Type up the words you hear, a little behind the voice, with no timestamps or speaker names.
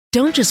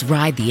Don't just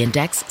ride the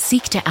index,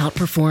 seek to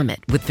outperform it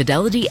with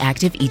Fidelity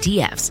Active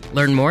ETFs.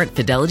 Learn more at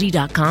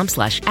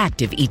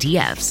fidelity.com/active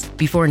ETFs.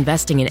 Before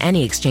investing in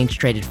any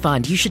exchange-traded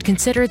fund, you should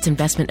consider its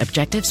investment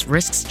objectives,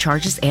 risks,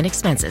 charges, and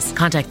expenses.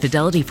 Contact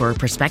Fidelity for a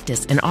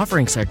prospectus, an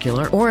offering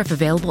circular, or if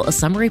available, a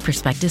summary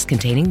prospectus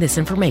containing this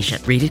information.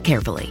 Read it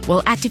carefully.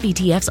 While active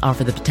ETFs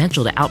offer the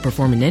potential to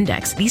outperform an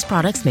index, these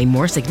products may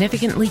more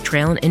significantly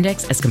trail an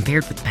index as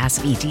compared with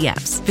passive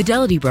ETFs.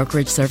 Fidelity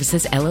Brokerage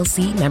Services,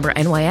 LLC, member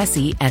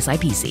NYSE,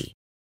 SIPC.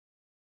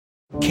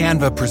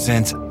 Canva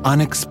presents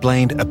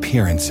Unexplained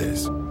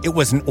Appearances. It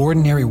was an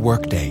ordinary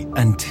workday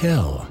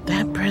until...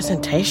 That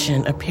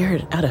presentation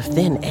appeared out of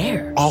thin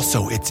air.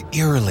 Also, it's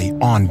eerily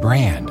on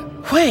brand.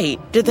 Wait,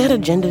 did that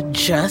agenda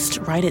just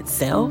write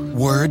itself?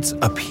 Words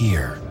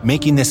appear,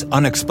 making this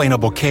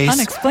unexplainable case...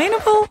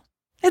 Unexplainable?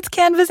 It's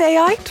Canva's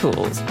AI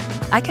tools.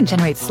 I can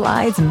generate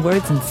slides and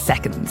words in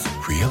seconds.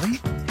 Really?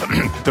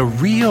 The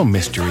real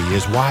mystery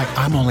is why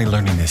I'm only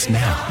learning this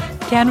now.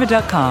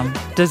 Canva.com,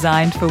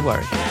 designed for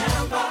work.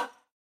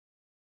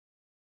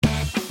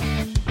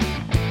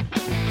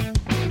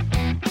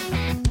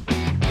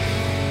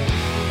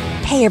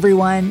 Hey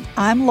everyone,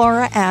 I'm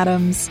Laura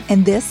Adams,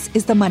 and this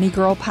is the Money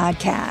Girl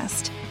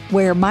Podcast,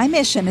 where my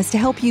mission is to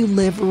help you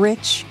live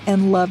rich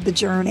and love the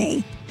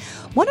journey.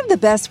 One of the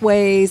best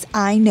ways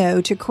I know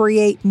to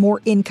create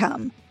more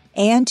income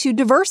and to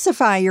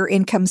diversify your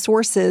income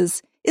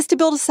sources is to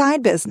build a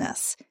side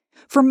business.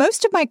 For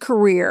most of my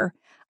career,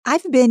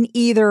 I've been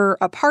either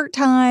a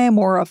part-time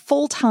or a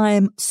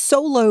full-time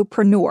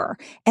solopreneur,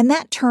 and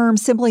that term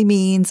simply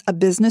means a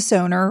business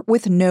owner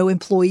with no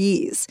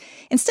employees.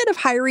 Instead of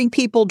hiring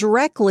people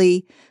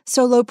directly,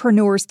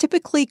 solopreneurs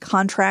typically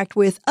contract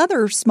with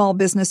other small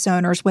business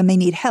owners when they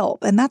need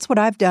help, and that's what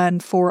I've done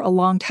for a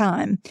long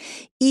time.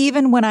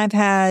 Even when I've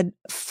had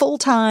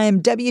full-time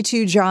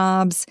W-2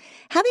 jobs,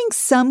 having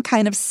some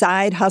kind of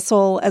side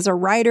hustle as a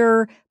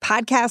writer,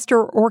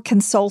 podcaster, or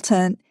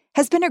consultant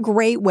has been a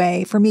great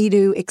way for me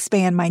to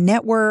expand my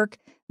network,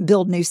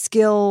 build new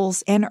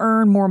skills, and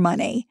earn more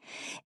money.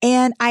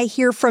 And I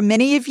hear from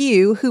many of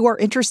you who are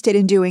interested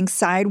in doing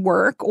side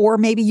work, or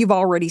maybe you've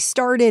already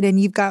started and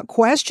you've got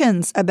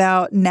questions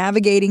about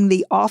navigating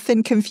the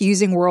often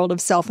confusing world of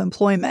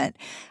self-employment.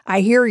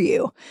 I hear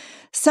you.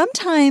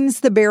 Sometimes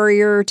the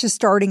barrier to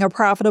starting a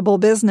profitable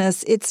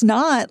business, it's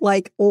not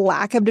like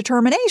lack of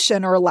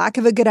determination or lack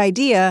of a good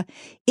idea.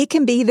 It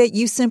can be that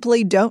you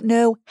simply don't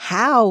know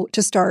how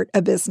to start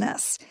a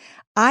business.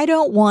 I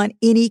don't want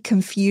any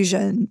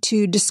confusion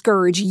to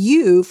discourage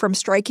you from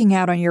striking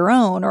out on your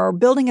own or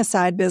building a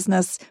side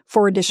business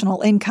for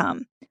additional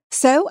income.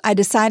 So I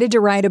decided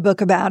to write a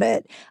book about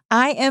it.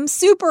 I am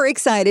super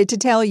excited to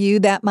tell you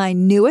that my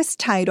newest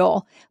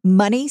title,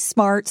 Money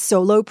Smart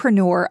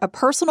Solopreneur, a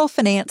personal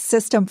finance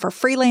system for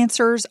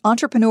freelancers,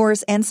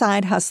 entrepreneurs, and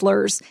side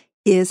hustlers,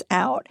 is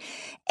out.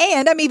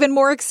 And I'm even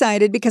more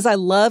excited because I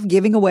love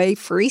giving away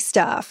free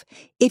stuff.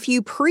 If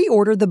you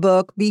pre-order the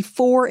book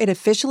before it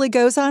officially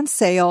goes on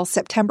sale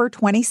September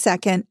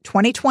 22nd,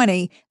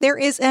 2020, there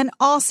is an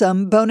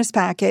awesome bonus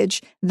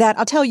package that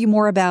I'll tell you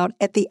more about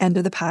at the end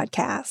of the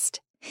podcast.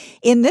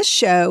 In this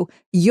show,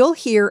 you'll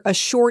hear a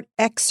short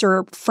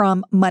excerpt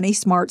from Money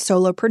Smart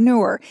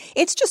Solopreneur.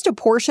 It's just a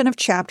portion of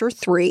Chapter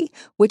 3,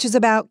 which is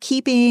about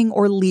keeping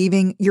or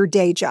leaving your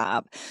day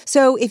job.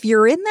 So if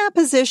you're in that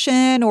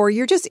position or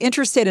you're just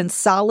interested in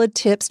solid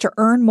tips to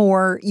earn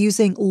more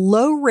using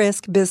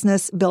low-risk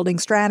business building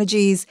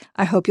strategies,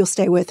 I hope you'll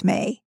stay with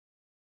me.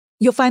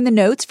 You'll find the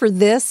notes for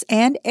this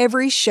and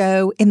every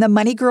show in the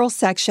Money Girl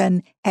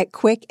section at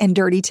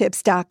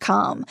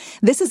quickanddirtytips.com.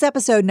 This is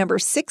episode number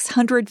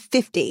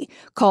 650,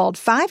 called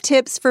 5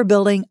 Tips for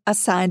Building a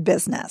Side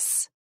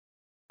Business.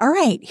 All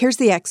right, here's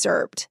the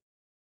excerpt.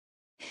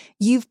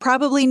 You've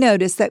probably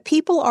noticed that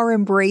people are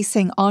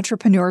embracing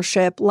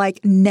entrepreneurship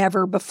like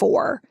never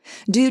before.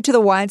 Due to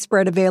the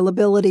widespread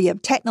availability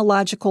of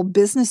technological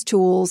business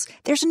tools,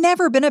 there's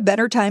never been a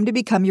better time to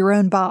become your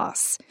own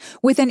boss.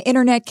 With an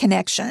internet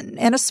connection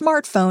and a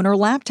smartphone or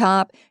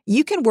laptop,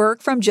 you can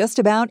work from just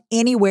about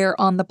anywhere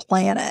on the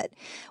planet.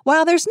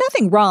 While there's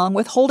nothing wrong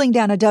with holding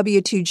down a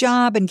W-2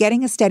 job and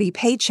getting a steady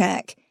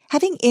paycheck,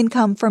 having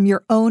income from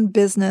your own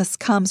business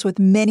comes with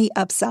many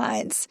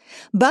upsides.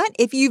 But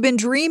if you've been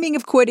dreaming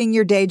of quitting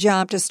your day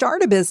job to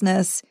start a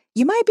business,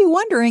 you might be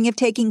wondering if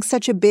taking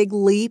such a big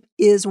leap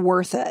is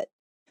worth it.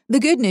 The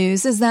good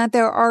news is that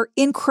there are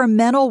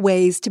incremental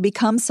ways to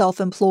become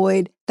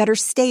self-employed that are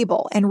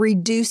stable and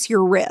reduce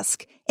your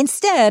risk,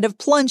 instead of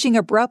plunging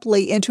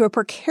abruptly into a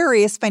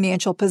precarious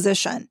financial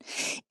position.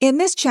 In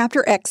this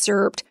chapter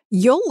excerpt,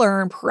 you'll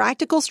learn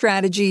practical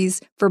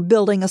strategies for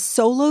building a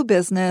solo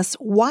business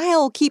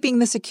while keeping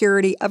the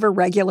security of a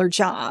regular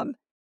job.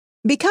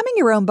 Becoming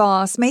your own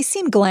boss may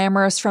seem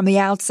glamorous from the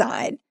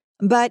outside,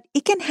 but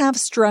it can have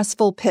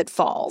stressful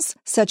pitfalls,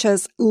 such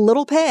as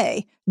little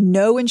pay,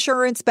 no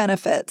insurance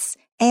benefits,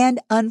 and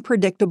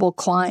unpredictable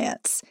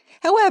clients.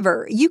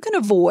 However, you can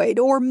avoid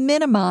or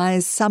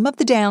minimize some of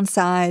the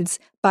downsides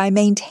by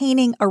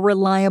maintaining a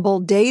reliable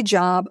day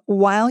job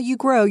while you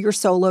grow your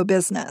solo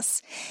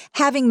business.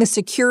 Having the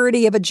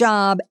security of a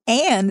job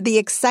and the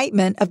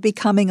excitement of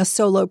becoming a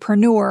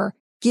solopreneur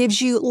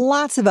gives you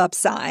lots of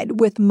upside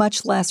with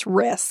much less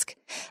risk.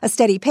 A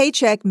steady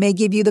paycheck may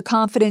give you the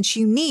confidence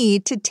you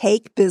need to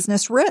take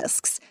business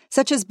risks,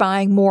 such as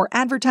buying more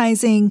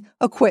advertising,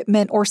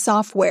 equipment, or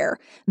software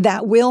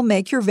that will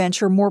make your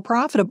venture more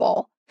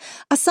profitable.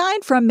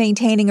 Aside from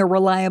maintaining a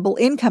reliable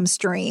income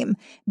stream,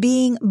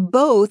 being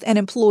both an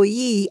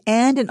employee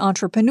and an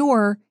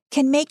entrepreneur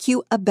can make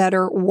you a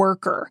better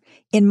worker.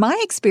 In my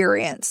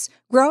experience,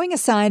 growing a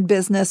side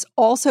business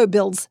also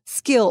builds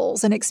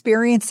skills and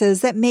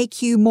experiences that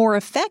make you more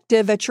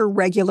effective at your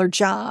regular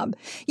job.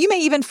 You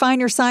may even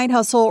find your side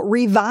hustle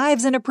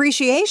revives an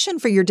appreciation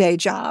for your day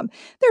job.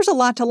 There's a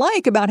lot to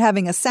like about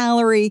having a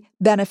salary,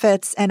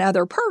 benefits, and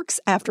other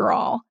perks after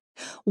all.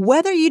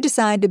 Whether you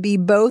decide to be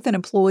both an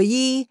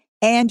employee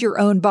and your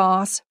own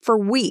boss for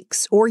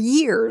weeks or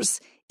years,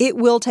 it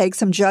will take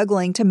some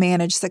juggling to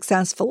manage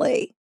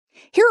successfully.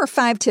 Here are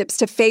 5 tips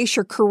to face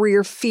your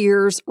career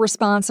fears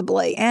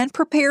responsibly and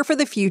prepare for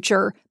the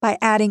future by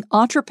adding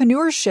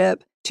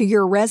entrepreneurship to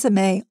your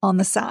resume on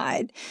the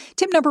side.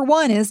 Tip number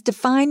 1 is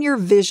define your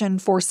vision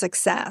for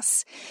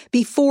success.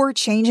 Before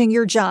changing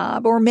your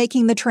job or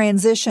making the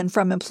transition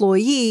from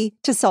employee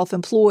to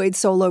self-employed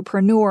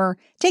solopreneur,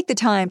 take the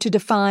time to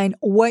define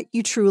what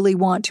you truly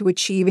want to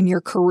achieve in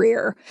your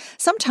career.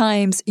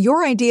 Sometimes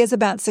your ideas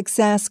about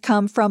success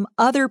come from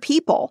other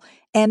people,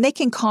 and they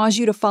can cause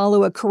you to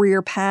follow a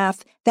career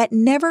path that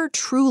never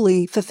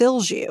truly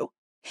fulfills you.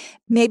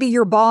 Maybe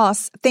your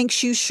boss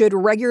thinks you should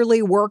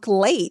regularly work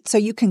late so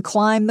you can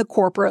climb the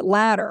corporate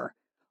ladder.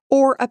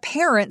 Or a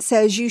parent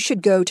says you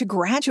should go to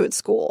graduate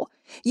school.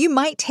 You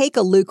might take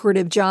a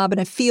lucrative job in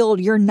a field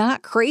you're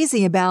not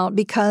crazy about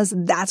because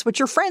that's what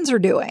your friends are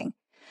doing.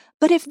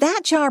 But if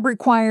that job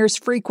requires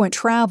frequent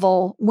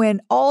travel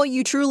when all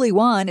you truly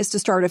want is to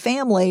start a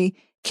family,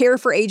 care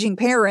for aging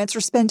parents,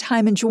 or spend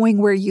time enjoying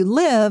where you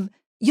live,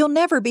 you'll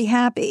never be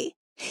happy.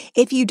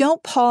 If you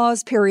don't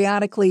pause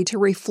periodically to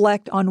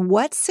reflect on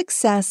what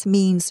success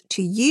means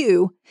to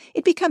you,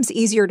 it becomes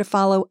easier to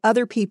follow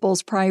other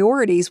people's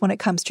priorities when it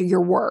comes to your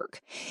work.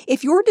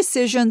 If your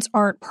decisions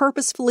aren't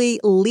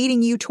purposefully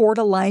leading you toward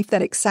a life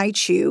that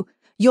excites you,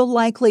 you'll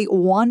likely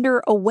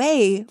wander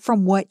away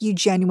from what you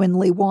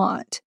genuinely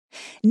want.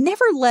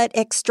 Never let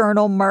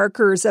external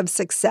markers of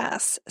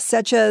success,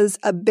 such as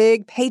a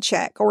big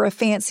paycheck or a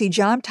fancy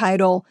job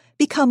title,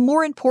 become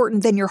more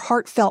important than your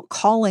heartfelt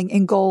calling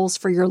and goals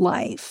for your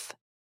life.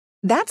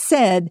 That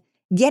said,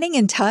 getting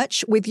in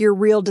touch with your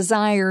real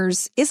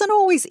desires isn't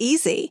always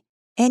easy,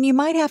 and you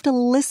might have to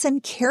listen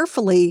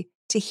carefully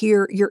to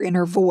hear your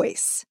inner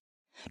voice.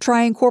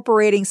 Try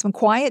incorporating some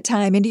quiet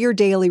time into your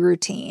daily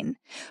routine.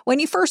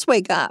 When you first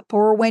wake up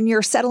or when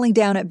you're settling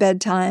down at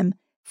bedtime,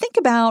 think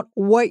about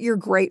what you're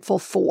grateful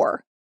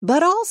for,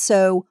 but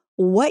also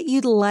what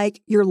you'd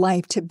like your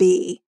life to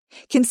be.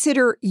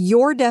 Consider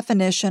your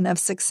definition of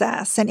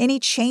success and any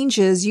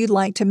changes you'd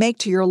like to make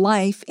to your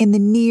life in the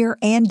near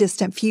and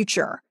distant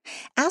future.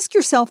 Ask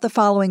yourself the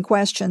following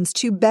questions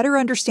to better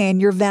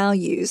understand your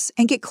values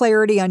and get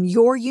clarity on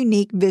your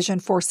unique vision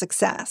for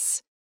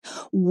success.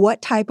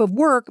 What type of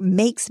work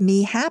makes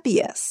me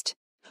happiest?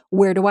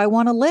 Where do I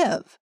want to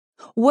live?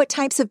 What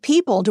types of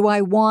people do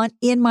I want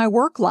in my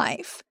work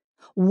life?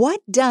 What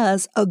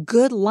does a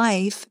good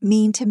life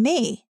mean to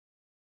me?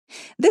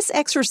 This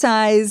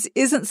exercise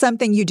isn't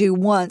something you do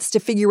once to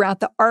figure out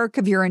the arc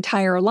of your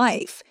entire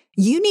life.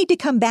 You need to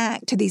come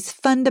back to these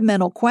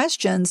fundamental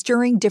questions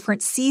during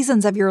different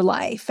seasons of your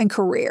life and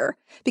career,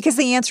 because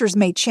the answers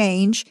may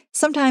change,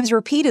 sometimes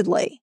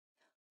repeatedly.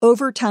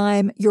 Over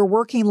time, your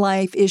working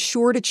life is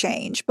sure to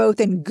change, both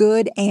in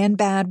good and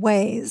bad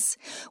ways.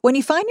 When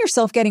you find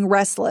yourself getting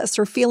restless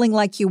or feeling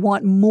like you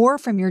want more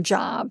from your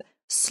job,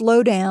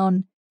 slow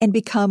down and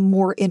become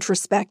more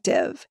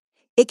introspective.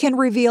 It can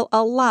reveal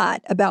a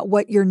lot about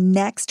what your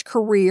next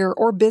career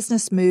or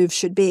business move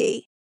should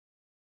be.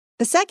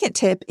 The second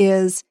tip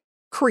is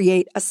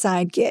create a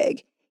side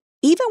gig.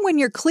 Even when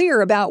you're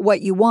clear about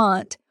what you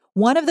want,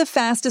 one of the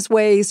fastest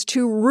ways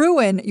to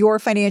ruin your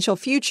financial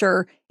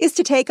future is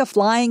to take a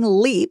flying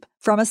leap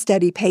from a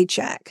steady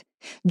paycheck.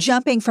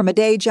 Jumping from a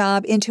day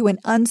job into an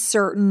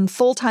uncertain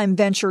full-time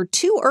venture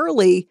too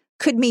early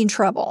could mean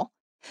trouble.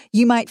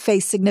 You might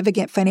face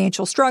significant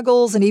financial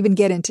struggles and even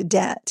get into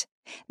debt.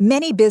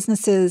 Many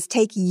businesses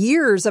take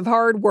years of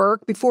hard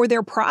work before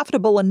they're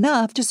profitable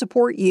enough to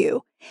support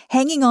you.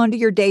 Hanging on to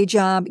your day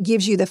job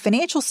gives you the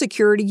financial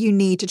security you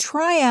need to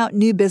try out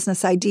new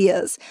business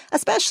ideas,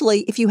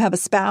 especially if you have a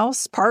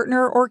spouse,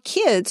 partner, or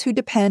kids who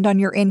depend on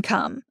your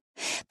income.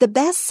 The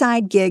best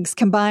side gigs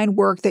combine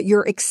work that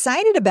you're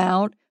excited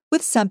about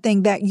with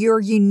something that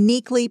you're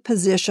uniquely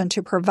positioned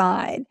to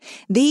provide.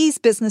 These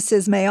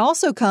businesses may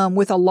also come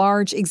with a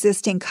large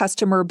existing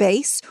customer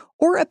base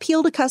or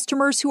appeal to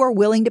customers who are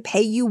willing to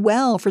pay you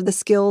well for the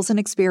skills and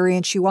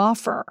experience you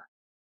offer.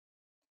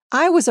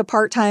 I was a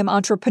part-time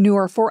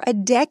entrepreneur for a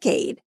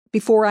decade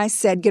before I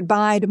said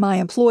goodbye to my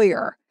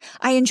employer.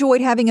 I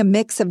enjoyed having a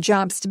mix of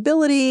job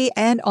stability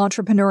and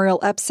entrepreneurial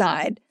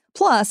upside.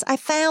 Plus, I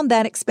found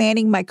that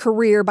expanding my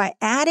career by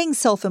adding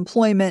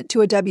self-employment to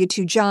a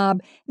W-2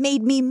 job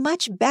made me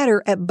much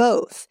better at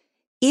both.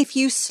 If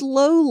you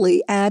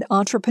slowly add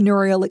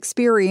entrepreneurial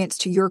experience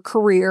to your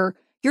career,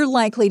 you're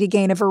likely to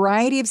gain a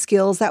variety of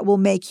skills that will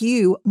make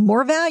you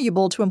more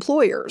valuable to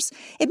employers.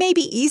 It may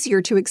be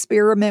easier to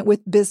experiment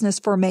with business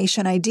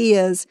formation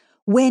ideas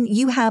when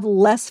you have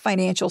less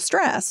financial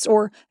stress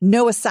or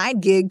know a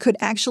side gig could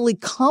actually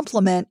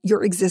complement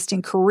your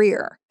existing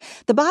career.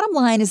 The bottom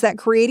line is that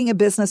creating a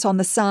business on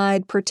the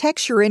side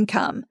protects your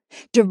income,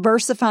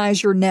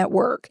 diversifies your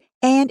network,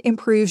 and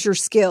improves your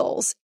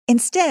skills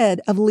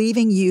instead of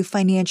leaving you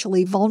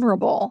financially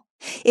vulnerable.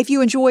 If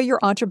you enjoy your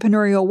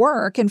entrepreneurial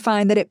work and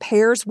find that it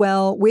pairs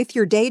well with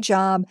your day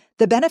job,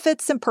 the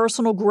benefits and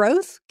personal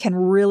growth can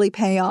really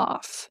pay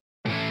off.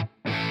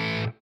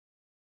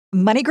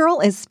 Money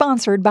Girl is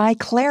sponsored by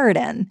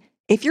Claritin.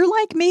 If you're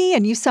like me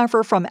and you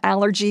suffer from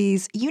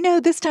allergies, you know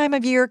this time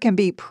of year can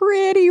be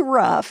pretty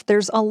rough.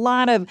 There's a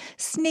lot of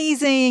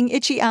sneezing,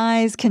 itchy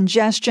eyes,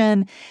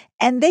 congestion,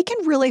 and they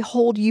can really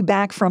hold you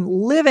back from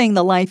living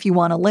the life you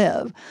want to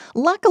live.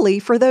 Luckily,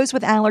 for those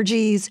with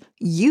allergies,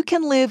 you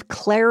can live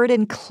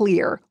Claritin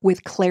Clear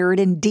with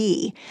Claritin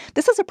D.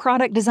 This is a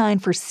product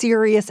designed for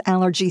serious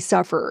allergy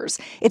sufferers.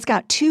 It's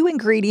got 2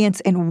 ingredients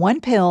in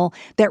one pill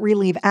that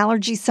relieve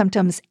allergy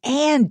symptoms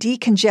and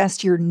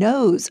decongest your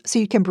nose so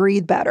you can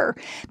breathe better.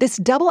 This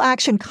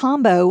double-action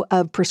combo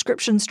of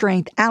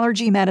prescription-strength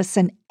allergy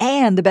medicine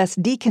and the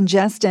best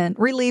decongestant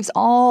relieves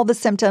all the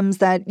symptoms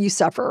that you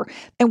suffer.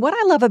 And what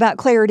I love about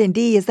Claritin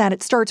D is that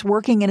it starts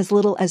working in as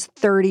little as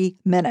 30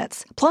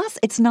 minutes. Plus,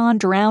 it's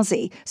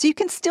non-drowsy, so you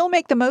can still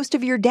make the most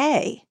of your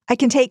day. I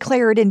can take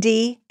Claritin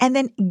D and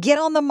then get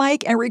on the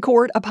mic and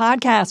record a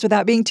podcast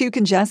without being too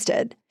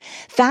congested.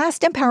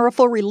 Fast and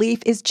powerful relief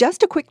is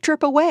just a quick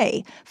trip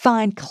away.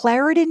 Find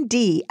Claritin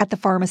D at the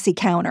pharmacy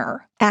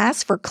counter.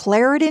 Ask for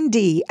Claritin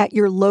D at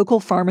your local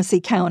pharmacy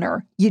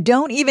counter. You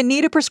don't even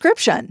need a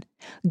prescription.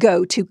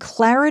 Go to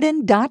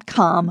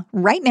Claritin.com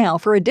right now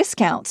for a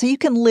discount so you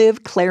can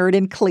live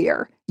Claritin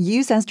Clear.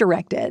 Use as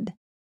directed.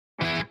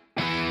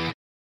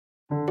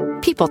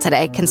 People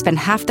today can spend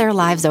half their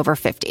lives over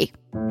 50.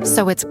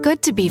 So it's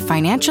good to be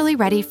financially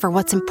ready for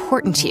what's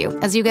important to you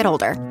as you get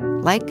older,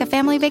 like a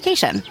family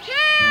vacation.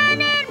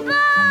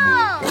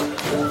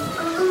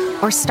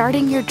 Or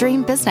starting your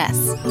dream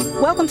business.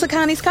 Welcome to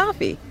Connie's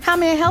Coffee. How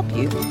may I help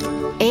you?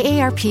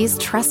 AARP's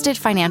trusted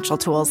financial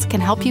tools can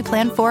help you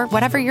plan for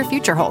whatever your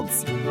future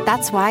holds.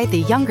 That's why the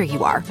younger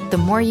you are, the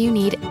more you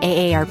need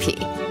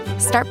AARP.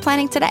 Start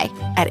planning today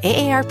at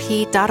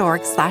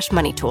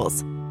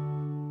aarp.org/moneytools.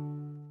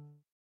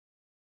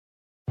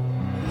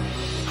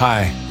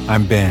 Hi,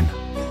 I'm Ben.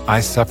 I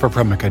suffer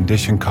from a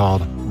condition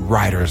called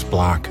writer's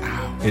block.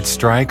 It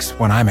strikes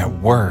when I'm at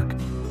work.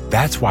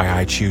 That's why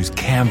I choose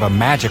Canva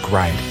Magic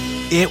Write.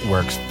 It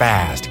works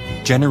fast,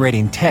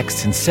 generating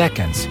texts in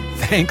seconds,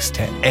 thanks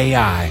to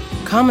AI.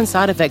 Common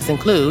side effects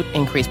include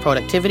increased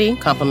productivity,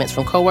 compliments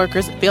from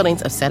coworkers,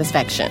 feelings of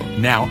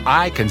satisfaction. Now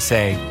I can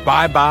say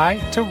bye-bye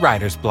to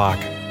writer's block.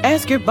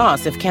 Ask your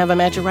boss if Canva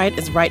Magic Write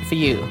is right for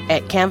you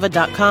at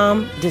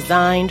canva.com,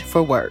 designed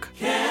for work.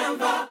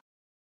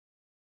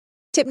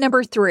 Tip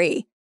number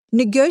 3,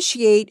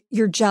 negotiate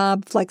your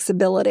job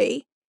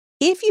flexibility.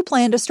 If you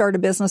plan to start a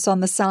business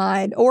on the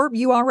side, or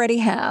you already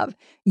have,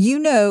 you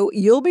know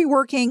you'll be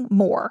working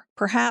more,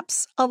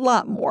 perhaps a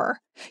lot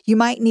more. You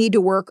might need to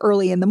work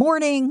early in the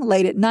morning,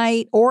 late at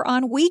night, or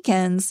on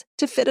weekends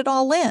to fit it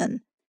all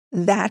in.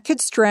 That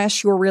could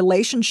stress your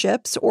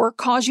relationships or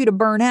cause you to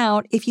burn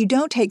out if you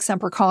don't take some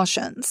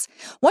precautions.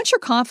 Once you're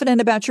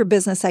confident about your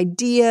business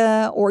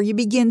idea or you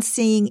begin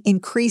seeing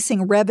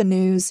increasing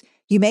revenues,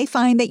 you may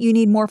find that you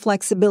need more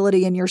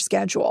flexibility in your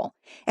schedule.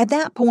 At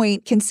that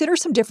point, consider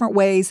some different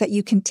ways that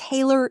you can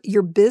tailor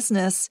your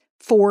business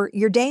for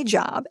your day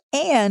job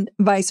and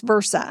vice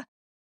versa.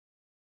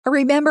 I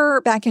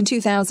remember back in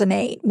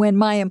 2008 when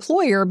my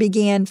employer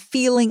began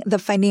feeling the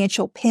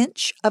financial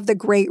pinch of the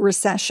Great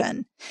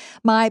Recession.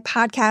 My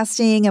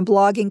podcasting and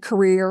blogging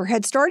career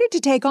had started to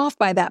take off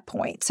by that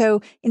point, so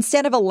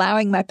instead of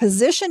allowing my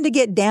position to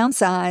get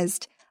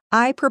downsized,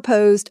 I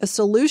proposed a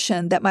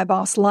solution that my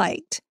boss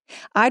liked.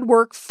 I'd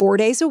work 4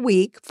 days a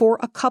week for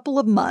a couple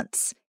of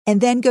months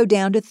and then go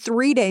down to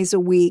 3 days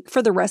a week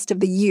for the rest of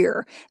the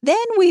year. Then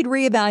we'd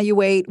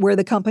reevaluate where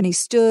the company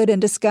stood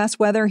and discuss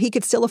whether he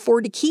could still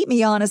afford to keep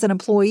me on as an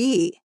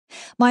employee.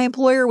 My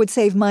employer would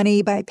save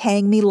money by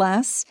paying me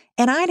less,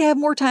 and I'd have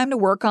more time to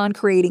work on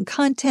creating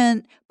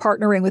content,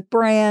 partnering with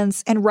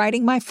brands, and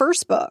writing my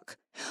first book,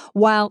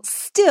 while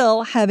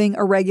still having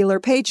a regular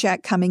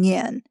paycheck coming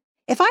in.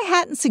 If I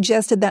hadn't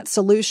suggested that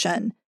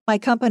solution, my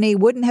company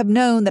wouldn't have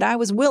known that I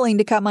was willing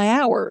to cut my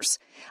hours.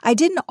 I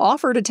didn't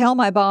offer to tell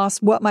my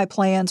boss what my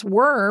plans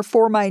were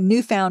for my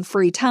newfound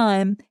free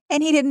time,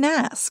 and he didn't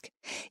ask.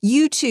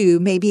 You too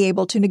may be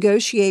able to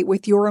negotiate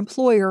with your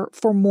employer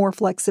for more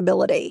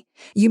flexibility.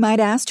 You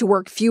might ask to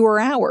work fewer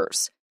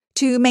hours,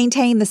 to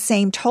maintain the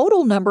same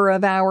total number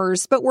of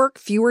hours but work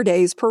fewer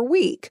days per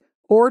week,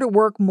 or to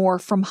work more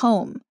from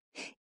home.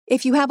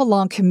 If you have a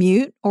long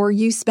commute or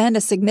you spend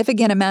a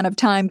significant amount of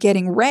time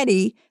getting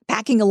ready,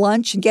 packing a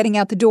lunch and getting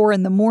out the door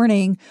in the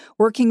morning,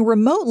 working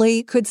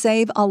remotely could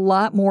save a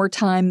lot more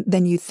time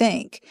than you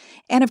think.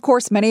 And of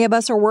course, many of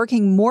us are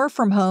working more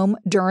from home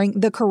during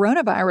the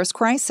coronavirus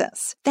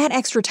crisis. That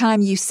extra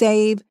time you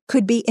save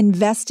could be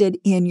invested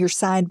in your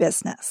side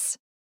business.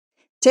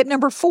 Tip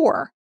number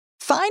 4,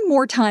 find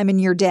more time in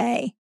your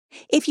day.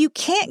 If you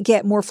can't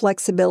get more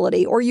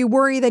flexibility or you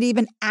worry that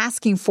even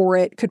asking for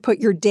it could put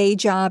your day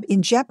job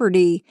in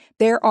jeopardy,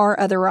 there are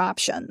other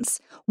options.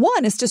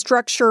 One is to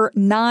structure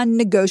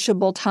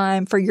non-negotiable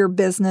time for your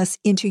business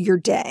into your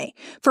day.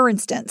 For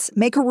instance,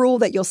 make a rule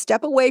that you'll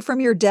step away from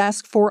your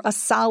desk for a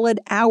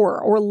solid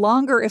hour or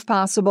longer if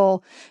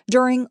possible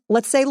during,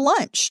 let's say,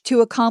 lunch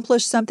to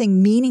accomplish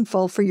something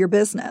meaningful for your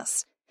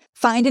business.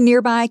 Find a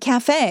nearby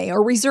cafe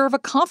or reserve a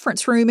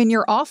conference room in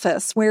your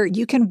office where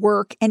you can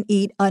work and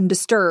eat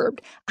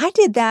undisturbed. I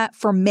did that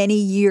for many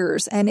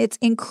years, and it's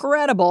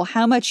incredible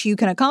how much you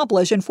can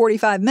accomplish in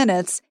 45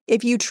 minutes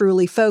if you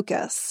truly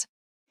focus.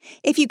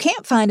 If you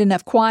can't find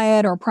enough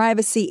quiet or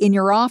privacy in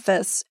your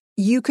office,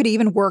 you could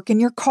even work in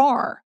your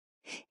car.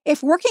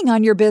 If working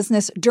on your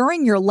business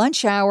during your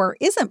lunch hour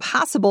isn't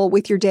possible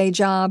with your day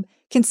job,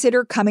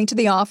 consider coming to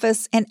the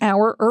office an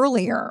hour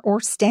earlier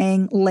or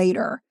staying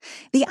later.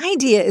 The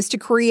idea is to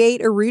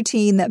create a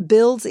routine that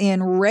builds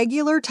in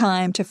regular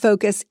time to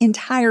focus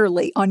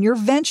entirely on your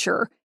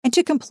venture and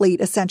to complete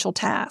essential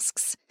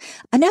tasks.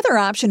 Another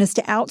option is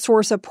to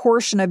outsource a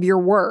portion of your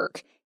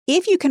work.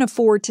 If you can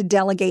afford to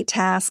delegate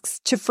tasks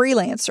to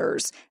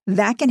freelancers,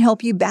 that can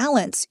help you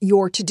balance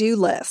your to-do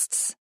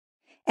lists.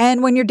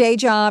 And when your day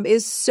job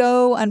is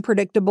so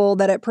unpredictable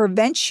that it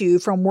prevents you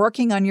from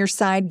working on your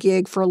side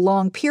gig for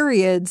long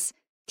periods,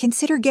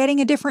 consider getting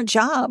a different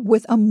job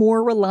with a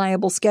more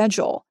reliable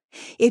schedule.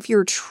 If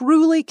you're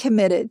truly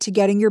committed to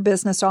getting your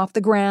business off the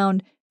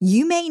ground,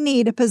 you may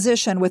need a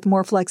position with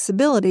more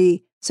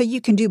flexibility so you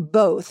can do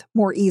both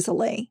more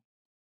easily.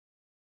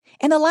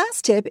 And the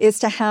last tip is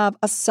to have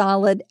a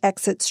solid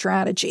exit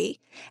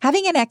strategy.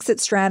 Having an exit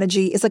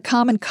strategy is a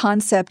common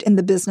concept in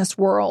the business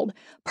world.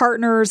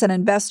 Partners and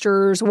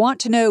investors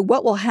want to know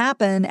what will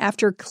happen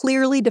after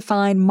clearly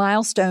defined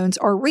milestones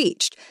are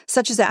reached,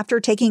 such as after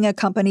taking a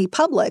company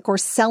public or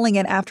selling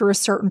it after a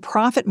certain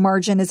profit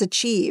margin is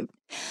achieved.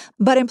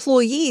 But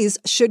employees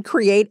should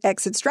create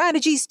exit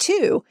strategies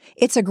too.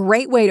 It's a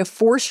great way to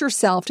force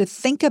yourself to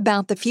think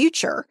about the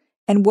future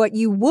and what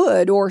you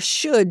would or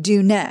should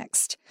do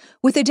next.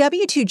 With a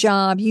W-2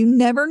 job, you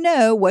never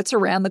know what's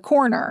around the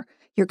corner.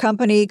 Your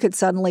company could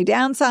suddenly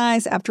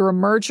downsize after a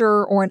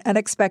merger or an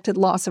unexpected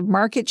loss of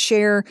market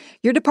share.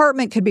 Your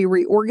department could be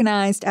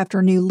reorganized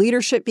after new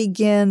leadership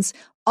begins.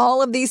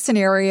 All of these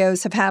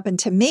scenarios have happened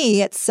to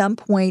me at some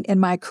point in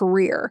my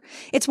career.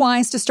 It's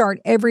wise to start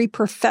every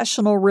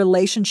professional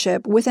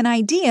relationship with an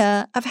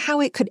idea of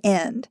how it could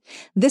end.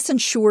 This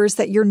ensures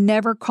that you're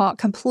never caught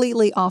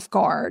completely off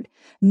guard.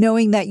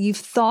 Knowing that you've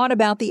thought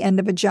about the end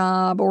of a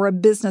job or a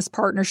business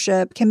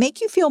partnership can make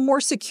you feel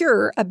more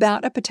secure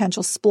about a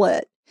potential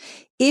split.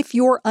 If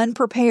you're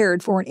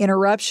unprepared for an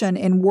interruption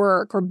in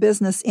work or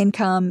business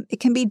income,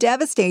 it can be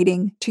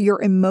devastating to your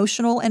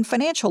emotional and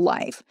financial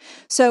life.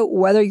 So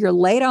whether you're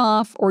laid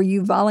off or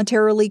you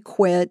voluntarily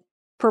quit,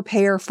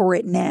 prepare for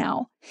it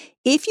now.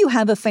 If you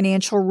have a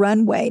financial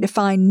runway to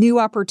find new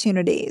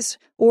opportunities,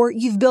 or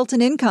you've built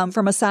an income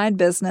from a side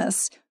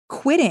business,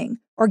 quitting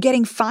or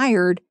getting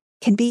fired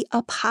can be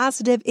a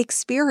positive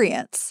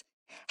experience.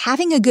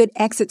 Having a good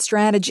exit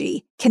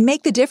strategy can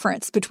make the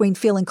difference between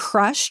feeling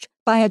crushed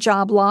by a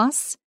job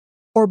loss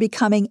or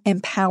becoming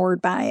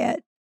empowered by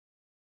it.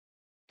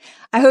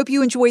 I hope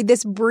you enjoyed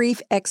this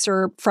brief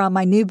excerpt from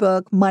my new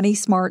book, Money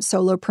Smart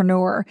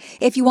Solopreneur.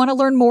 If you want to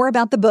learn more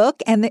about the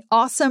book and the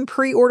awesome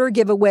pre-order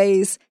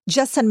giveaways,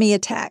 just send me a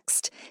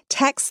text.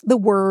 Text the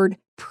word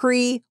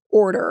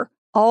pre-order,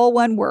 all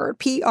one word,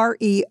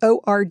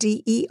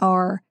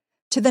 PREORDER,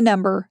 to the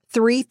number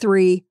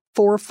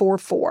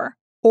 33444,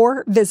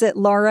 or visit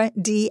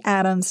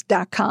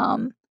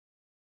lauradadams.com.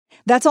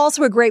 That's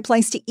also a great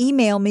place to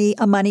email me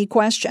a money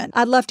question.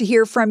 I'd love to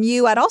hear from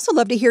you. I'd also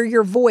love to hear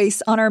your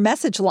voice on our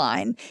message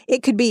line.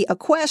 It could be a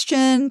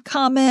question,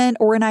 comment,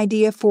 or an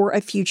idea for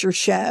a future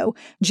show.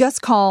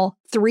 Just call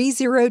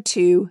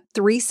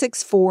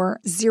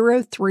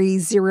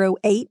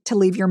 302-364-0308 to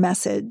leave your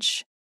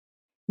message.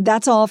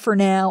 That's all for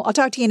now. I'll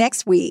talk to you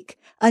next week.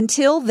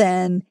 Until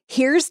then,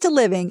 here's to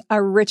living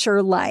a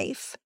richer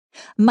life.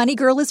 Money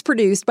Girl is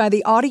produced by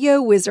the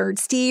audio wizard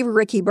Steve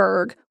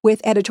Rickyberg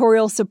with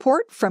editorial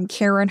support from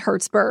Karen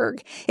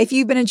Hertzberg. If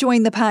you've been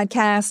enjoying the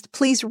podcast,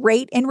 please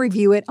rate and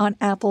review it on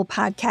Apple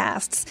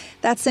Podcasts.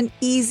 That's an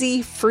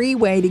easy, free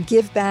way to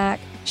give back,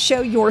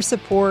 show your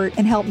support,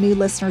 and help new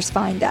listeners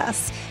find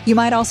us. You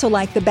might also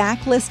like the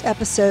backlist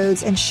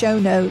episodes and show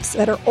notes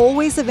that are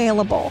always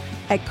available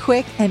at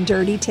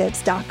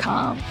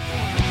quickanddirtytips.com.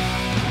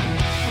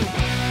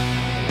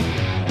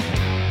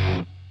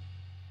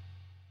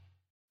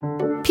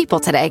 People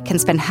today can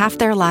spend half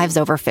their lives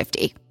over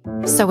 50.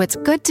 So it's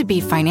good to be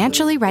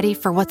financially ready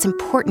for what's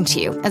important to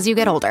you as you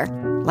get older,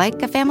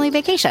 like a family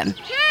vacation.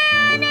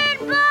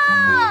 Cannonball!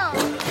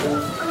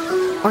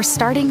 Or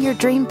starting your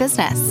dream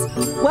business.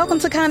 Welcome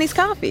to Connie's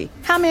Coffee.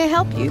 How may I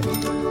help you?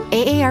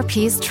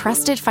 AARP's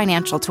trusted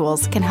financial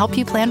tools can help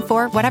you plan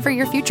for whatever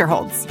your future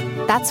holds.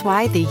 That's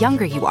why the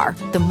younger you are,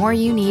 the more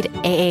you need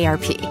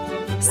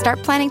AARP.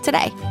 Start planning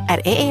today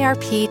at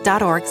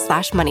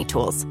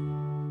aarp.org/moneytools.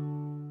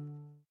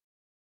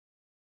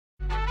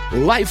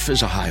 Life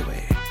is a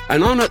highway,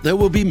 and on it there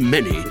will be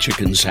many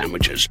chicken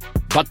sandwiches.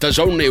 But there's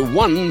only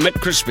one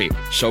McCrispy.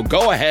 So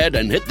go ahead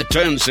and hit the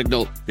turn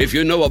signal if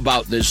you know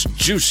about this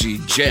juicy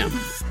gem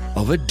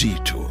of a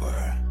detour.